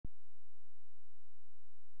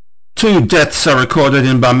Two deaths are recorded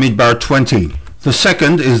in Bamidbar 20. The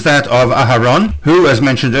second is that of Aharon, who, as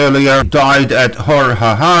mentioned earlier, died at Hor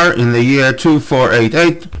Hahar in the year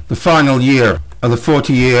 2488, the final year of the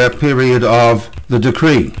 40-year period of the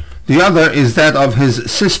decree. The other is that of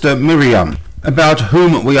his sister Miriam, about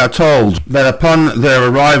whom we are told that upon their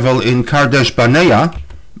arrival in Kadesh Barnea,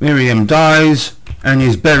 Miriam dies and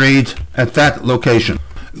is buried at that location.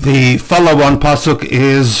 The follow-on pasuk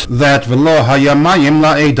is that V'lo hayamayim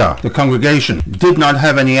la'eda, the congregation did not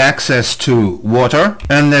have any access to water,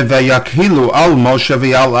 and the vayakhilu al Moshe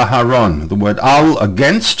v'al Aharon, the word al,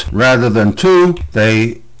 against, rather than to,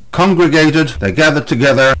 they congregated, they gathered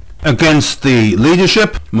together against the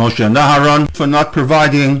leadership, Moshe and Aharon, for not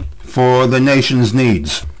providing for the nation's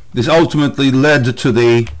needs. This ultimately led to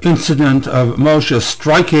the incident of Moshe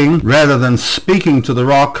striking rather than speaking to the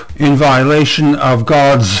rock in violation of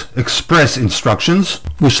God's express instructions,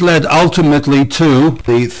 which led ultimately to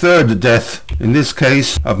the third death, in this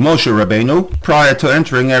case of Moshe Rabbeinu, prior to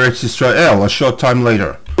entering Eretz Israel a short time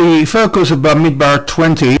later. The focus of Bamidbar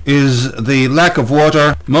 20 is the lack of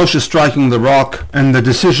water, Moshe striking the rock, and the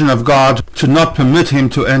decision of God to not permit him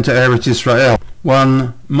to enter Eretz Israel.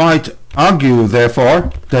 One might argue,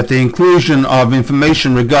 therefore, that the inclusion of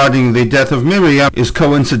information regarding the death of Miriam is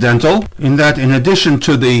coincidental, in that in addition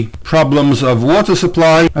to the problems of water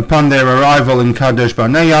supply upon their arrival in Kadesh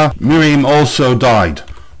Barnea, Miriam also died.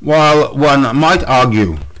 While one might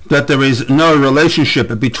argue that there is no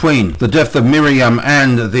relationship between the death of Miriam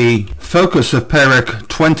and the focus of Perek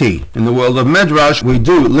 20 in the world of Medrash, we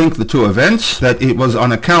do link the two events, that it was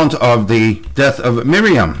on account of the death of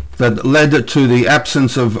Miriam that led to the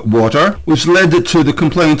absence of water, which led to the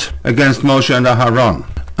complaint against Moshe and Aharon.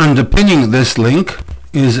 Underpinning this link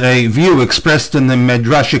is a view expressed in the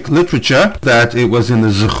Midrashic literature that it was in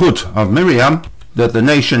the ZECHOOT of Miriam that the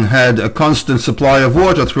nation had a constant supply of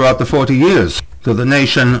water throughout the 40 years, that the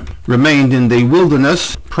nation remained in the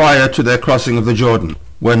wilderness prior to their crossing of the Jordan.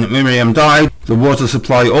 When Miriam died, the water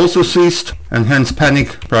supply also ceased, and hence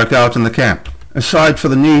panic broke out in the camp. Aside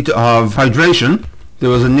from the need of hydration, there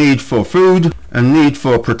was a need for food and need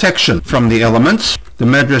for protection from the elements. The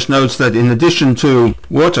Medrash notes that in addition to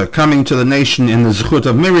water coming to the nation in the ZECHOOT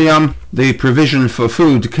of Miriam, the provision for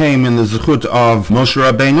food came in the ZECHOOT of Moshe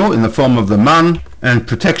Rabbeinu in the form of the man, and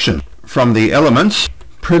protection from the elements,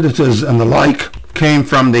 predators and the like, came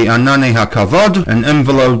from the Anani HaKavod, an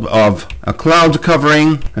envelope of a cloud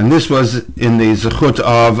covering, and this was in the ZECHOOT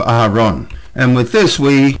of Aharon. And with this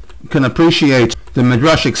we can appreciate the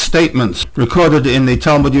Midrashic statements recorded in the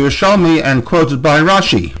Talmud Yerushalmi and quoted by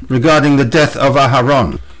Rashi regarding the death of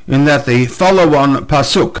Aharon, in that the follow-on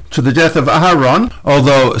pasuk to the death of Aharon,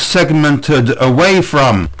 although segmented away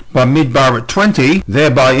from Bamidbar 20,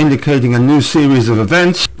 thereby indicating a new series of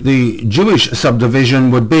events, the Jewish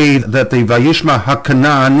subdivision would be that the Vayishma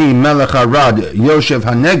HaKanaani Melech Arad Yoshev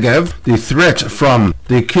HaNegev, the threat from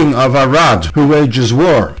the king of Arad who wages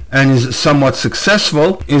war and is somewhat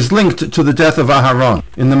successful, is linked to the death of Aharon.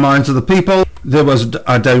 In the minds of the people, there was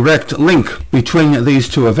a direct link between these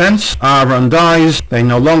two events. Aaron dies, they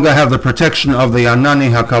no longer have the protection of the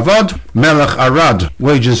Anani HaKavod, Melech Arad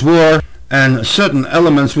wages war, and certain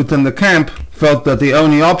elements within the camp felt that the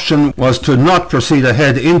only option was to not proceed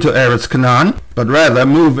ahead into Eretz Canaan, but rather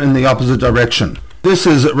move in the opposite direction. This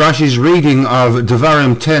is Rashi's reading of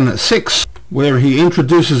Devarim 10:6, where he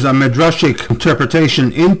introduces a Midrashic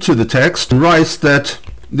interpretation into the text and writes that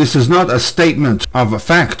this is not a statement of a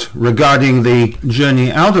fact regarding the journey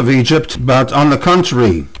out of Egypt, but on the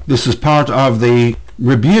contrary, this is part of the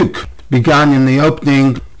rebuke begun in the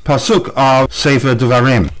opening pasuk of Sefer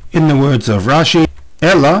Devarim. In the words of Rashi,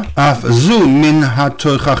 Ella af zu min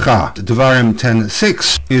hatochacha. Devarim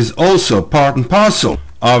 10:6 is also part and parcel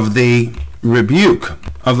of the rebuke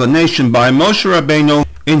of the nation by Moshe Rabbeinu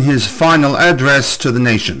in his final address to the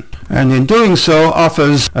nation, and in doing so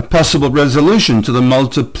offers a possible resolution to the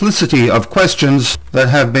multiplicity of questions that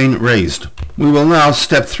have been raised. We will now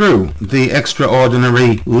step through the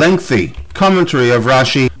extraordinary lengthy commentary of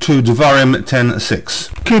Rashi to Devarim 10:6,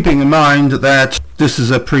 keeping in mind that this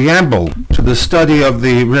is a preamble to the study of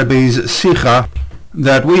the Rebbe's Sicha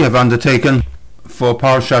that we have undertaken for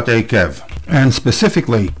Parshat Eikev, and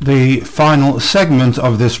specifically the final segment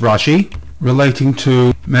of this Rashi relating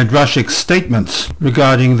to Midrashic statements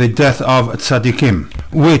regarding the death of Tzadikim,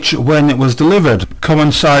 which, when it was delivered,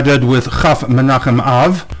 coincided with Chaf Menachem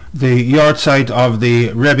Av, the yahrzeit of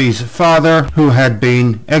the Rebbe's father, who had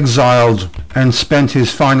been exiled and spent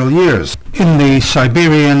his final years in the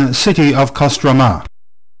Siberian city of Kostroma.